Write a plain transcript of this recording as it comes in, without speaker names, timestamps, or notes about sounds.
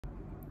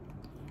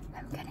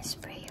I'm gonna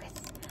spray with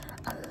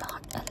a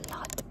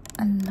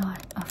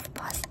lot of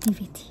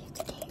positivity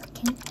today,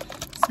 okay?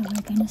 So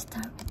we're gonna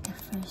start with the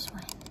first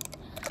one.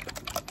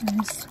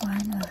 This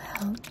one will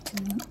help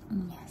to,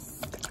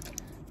 yes.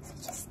 So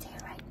just stay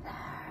right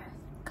there.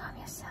 Calm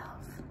yourself.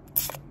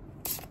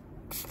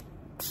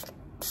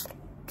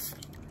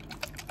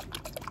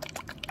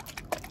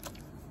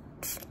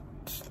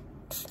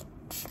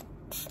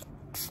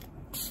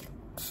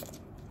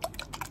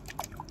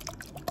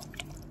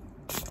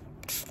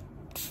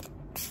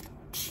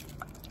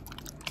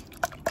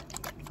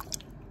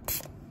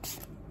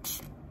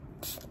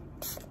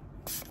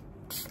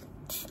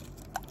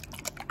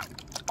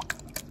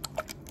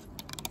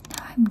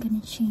 I'm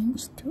gonna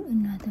change to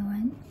another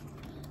one.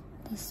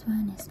 This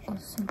one is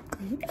also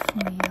good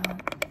for your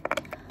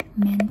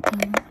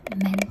mental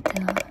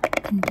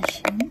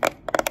condition.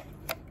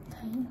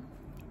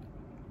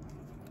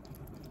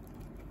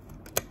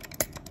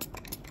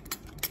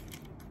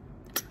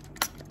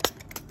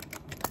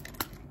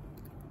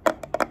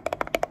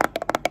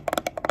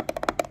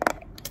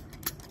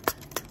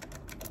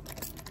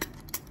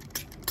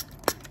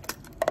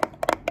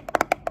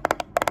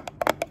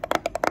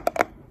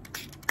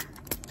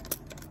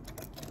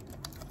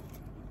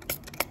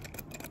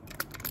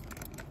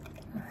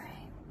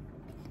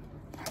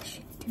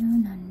 Okay.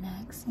 Now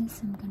next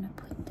is I'm gonna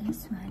put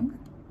this one.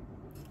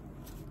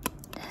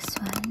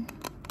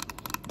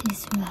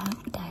 This will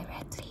help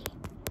directly,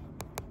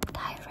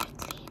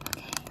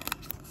 okay?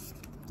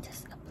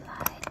 Just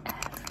apply it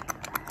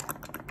everywhere.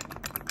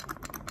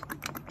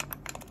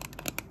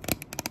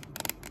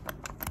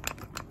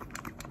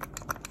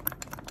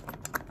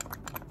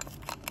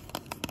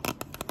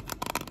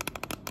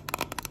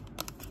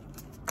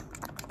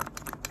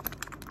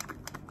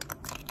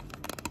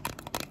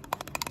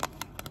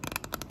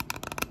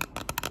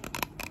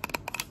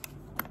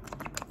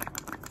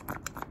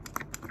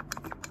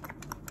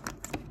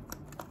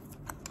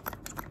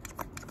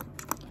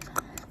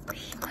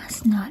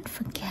 Not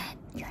forget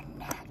your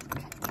neck,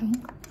 okay?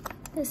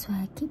 That's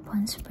why I keep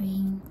on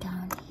spraying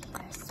down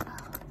here as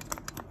well.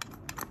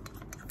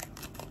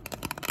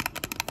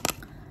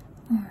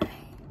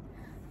 Alright,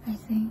 I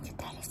think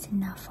that is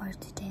enough for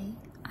today.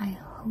 I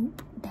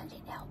hope that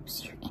it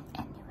helps you in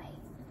any way.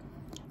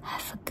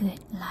 Have a good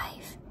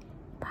life.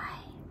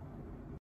 Bye.